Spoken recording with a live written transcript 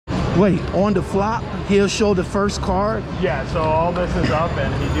Wait, on the flop, he'll show the first card? Yeah, so all this is up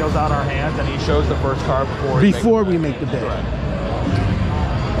and he deals out our hands and he shows the first card before we make the bet. Correct.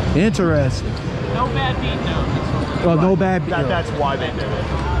 Interesting. No bad beat, no. Oh, no bad beat. That's why they did it.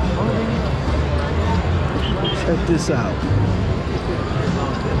 Check this out.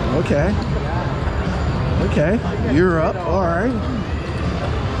 Okay. Okay, you're up. All right.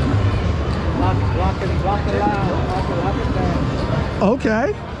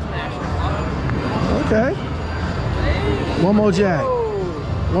 Okay. Okay. One more jack.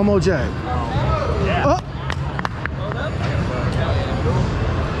 One more jack. Yeah. Oh.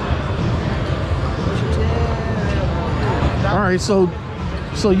 All right, so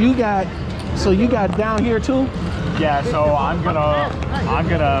you got down here too? Yeah, so I'm gonna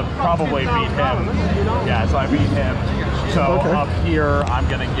probably beat him. Yeah, so I beat him. So up here I'm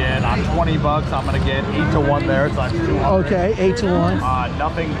gonna get 20 bucks. I'm gonna get 8-1 there, so I'm 200. Okay, 8-1.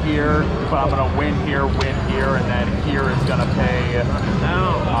 Nothing here, but I'm gonna win here, and then here is gonna pay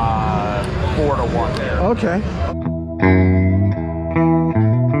 4-1 there. Okay.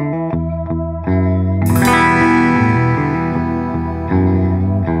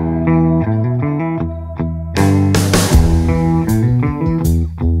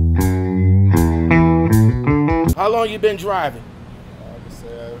 How long you been driving? I would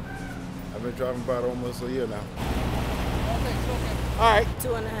say I've been driving about almost a year now. All right.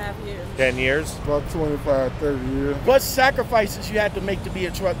 2.5 years. 10 years? About 25, 30 years. What sacrifices you had to make to be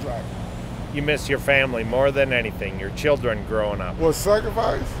a truck driver? You miss your family more than anything, your children growing up. What,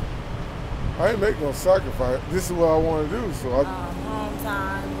 sacrifice? I ain't make no sacrifice. This is what I want to do, so Home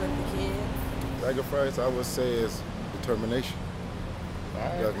time with the kids. Sacrifice, I would say, is determination.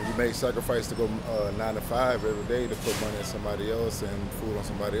 You make sacrifice to go 9 to 5 every day to put money in somebody else and food on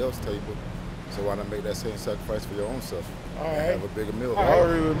somebody else's table. So why not make that same sacrifice for your own self? All right. Have a bigger meal. All I don't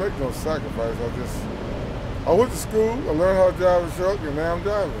really make no sacrifice. I went to school, I learned how to drive a truck, and now I'm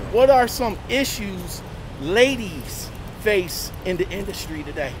driving. What are some issues ladies face in the industry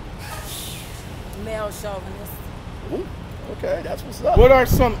today? Male chauvinist. Ooh, okay, that's what's up. What are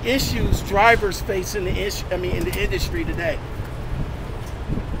some issues drivers face in the industry today?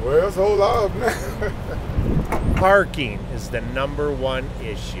 Well, there's a whole lot of them. Parking is the #1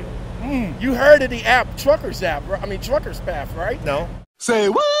 issue. You heard of the app, Truckers Path, right? No. Say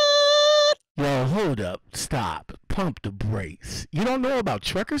what? Yo, hold up, stop, pump the brakes. You don't know about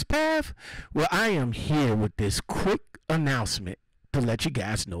Truckers Path? Well, I am here with this quick announcement to let you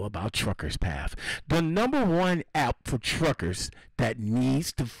guys know about Truckers Path, the #1 app for truckers that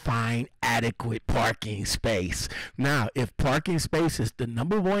needs to find adequate parking space. Now, if parking space is the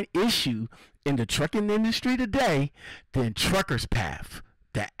 #1 issue in the trucking industry today, then Truckers Path,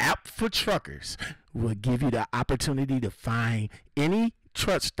 the app for truckers, will give you the opportunity to find any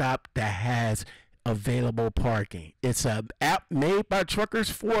truck stop that has available parking. It's an app made by truckers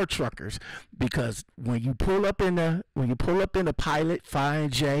for truckers, because when you pull up in the Pilot,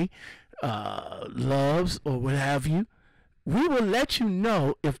 Find J, Loves, or what have you, we will let you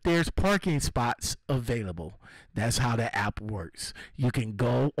know if there's parking spots available. That's how the app works. You can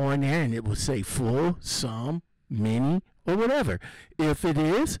go on there and it will say full, some, mini, or whatever. If it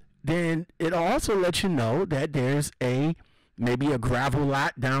is, then it'll also let you know that there's maybe a gravel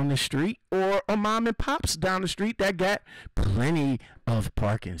lot down the street or a mom and pops down the street that got plenty of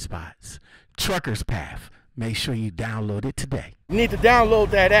parking spots. Truckers Path. Make sure you download it today. You need to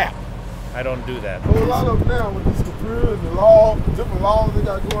download that app. I don't do that. A whole lot of them now with these computers and the different laws they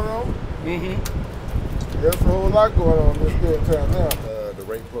got going on. There's a whole lot going on in this good time now. The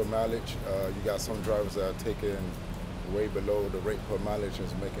rate per mileage, you got some drivers that are taking way below the rate per mileage and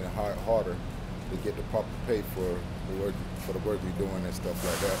it's making it harder to get the proper pay for the work we're doing and stuff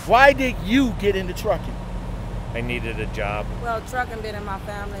like that. Why did you get into trucking? I needed a job. Well, trucking been in my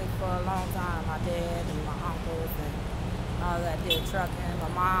family for a long time. My dad and my uncles and all that did trucking. My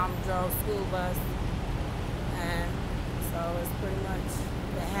mom drove school bus, and so it's pretty much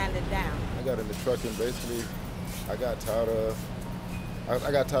been handed down. I got into trucking basically. I got tired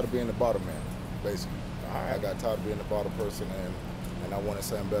of being the bottom man, basically. I got tired of being the bottom person, and I wanted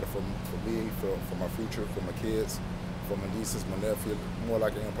something better for me, for my future, for my kids, for my nieces, my nephew, more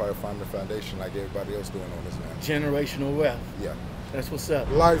like an Empire Family Foundation like everybody else doing on this land. Generational wealth. Yeah. That's what's up.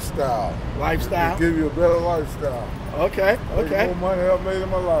 Lifestyle. Lifestyle? Give you a better lifestyle. Okay, okay. More money I've made in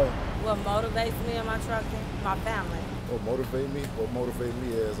my life. What motivates me in my trucking? My family. What motivates me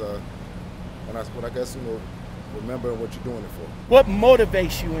is when I guess, remembering what you're doing it for. What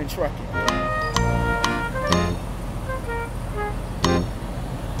motivates you in trucking?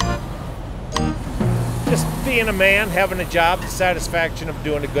 Just being a man, having a job, the satisfaction of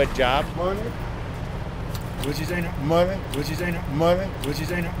doing a good job. Money. What you say now? Money. What you say now? Money. What you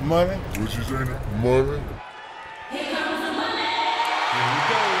say now? Money. What you say now? Money. Here comes the money.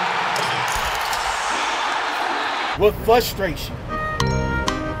 What frustrates you?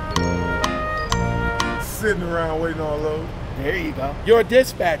 Sitting around waiting on load. There you go. You're a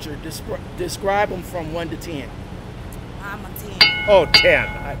dispatcher. Describe them from 1 to 10. I'm a 10. Oh, 10.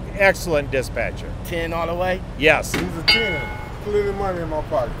 Excellent dispatcher. 10 all the way? Yes. He's a 10. Plenty of money in my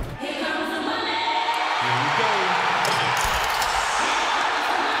pocket. Here comes the money.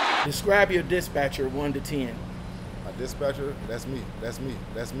 Describe your dispatcher 1 to 10. My dispatcher, that's me. That's me.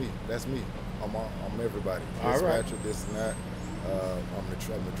 That's me. That's me. I'm everybody. All Dispatcher, right. this and that.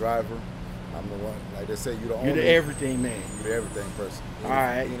 I'm the driver. I'm the one. Like they say, You're the everything man. You're the everything person. All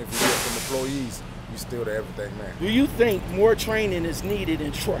right. Even if you get some employees, you still the everything man. Do you think more training is needed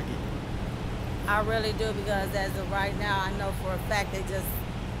in trucking? I really do, because as of right now, I know for a fact they just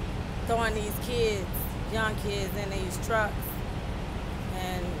throwing these kids, young kids, in these trucks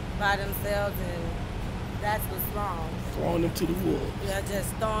and by themselves, and that's what's wrong. Throwing them to the wolves. Yeah,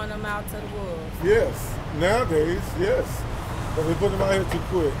 just throwing them out to the wolves. Yes. Nowadays, yes. But they put them out here too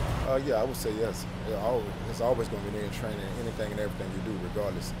quick. Yeah, I would say yes. It's always going to be in training, anything and everything you do,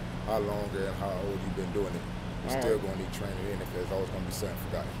 regardless how long and how old you've been doing it. You're still going to need training in it, because there's always going to be something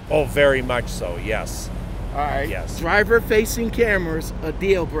forgotten. Oh, very much so, yes. All right. Yes. Driver-facing cameras, a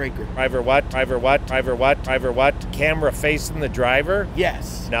deal breaker. Driver what? Driver what? Driver what? Driver what? Camera facing the driver?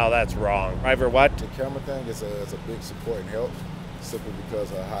 Yes. No, that's wrong. Driver what? The camera thing is a big support and help, simply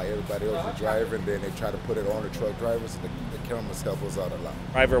because of how everybody else is driving, and then they try to put it on the truck drivers. The cameras help us out a lot.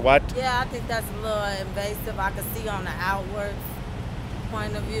 Driver what? Yeah, I think that's a little invasive. I can see on the outward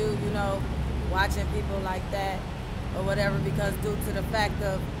point of view, watching people like that or whatever, because due to the fact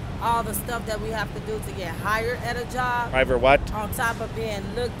of all the stuff that we have to do to get hired at a job. Driver what? On top of being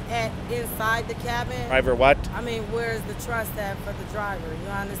looked at inside the cabin. Driver what? I mean, where's the trust at for the driver? You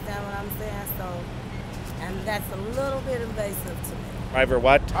understand what I'm saying? So, and that's a little bit invasive to me. Driver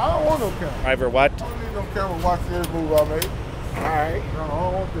what? I don't want no camera. Driver what? I don't need no camera watching every move I make. All right. No, I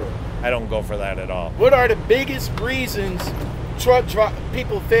don't want that. I don't go for that at all. What are the biggest reasons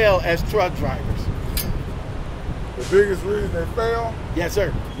people fail as truck drivers? The biggest reason they fail? Yes,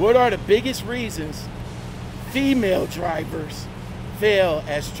 sir. What are the biggest reasons female drivers fail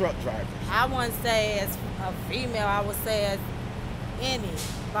as truck drivers? I wouldn't say as a female, I would say as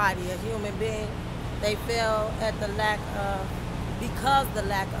anybody, a human being, they fail at the lack of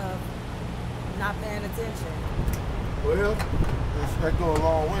not paying attention. Well, that go a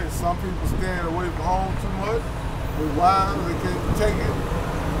long way. Some people stand away from home too much. With wives, they can't take it.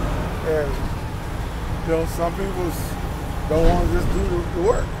 And, some people don't want to just do the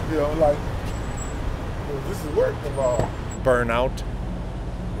work. This is work involved. Burnout.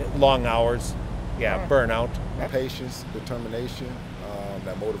 Long hours. Yeah, burnout. Patience, determination,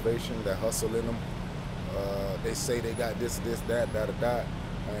 that motivation, that hustle in them. They say they got this, that,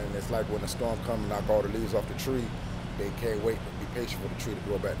 and it's like when the storm comes and knock all the leaves off the tree, they can't wait to be patient for the tree to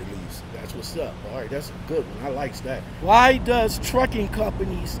grow back the leaves. That's what's up. All right, that's a good one. I like that. Why does trucking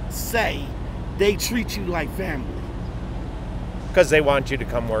companies say they treat you like family? Because they want you to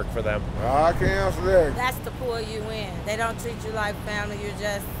come work for them. I can't answer that. That's to pull you in. They don't treat you like family. You're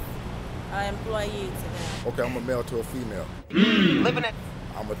just an employee to them. Okay, I'm a male to a female. Living it.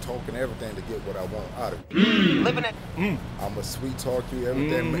 I'm a talk and everything to get what I want out of it. Living it. I'm a sweet talk you,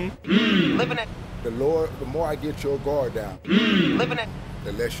 everything. Living it. The more I get your guard down, Living it.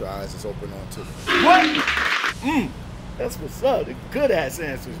 the less your eyes is open on to me. What? That's what's up. The good ass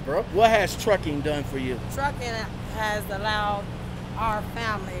answers, bro. What has trucking done for you? Trucking has allowed our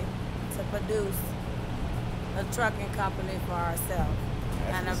family to produce a trucking company for ourselves.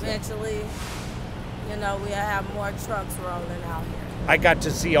 And eventually, we'll have more trucks rolling out here. I got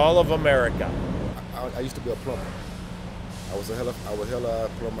to see all of America. I used to be a plumber. I was hella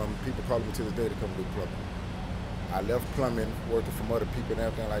plumber. People call me to this day to come do plumbing. I left plumbing, working from other people and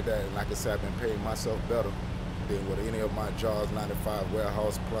everything like that, and like I said, I've been paying myself better than with any of my jobs, 9-to-5,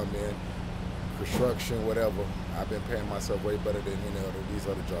 warehouse, plumbing, construction, whatever. I've been paying myself way better than any of these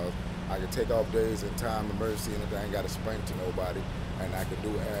other jobs. I can take off days in time, emergency, anything. I ain't got to spring to nobody, and I can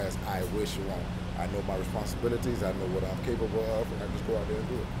do as I wish or want. I know my responsibilities, I know what I'm capable of, and I just go out there and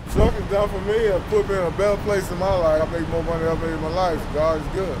do it. Trucking done for me and put me in a better place in my life. I make more money than I made in my life. God is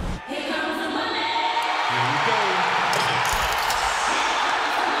good.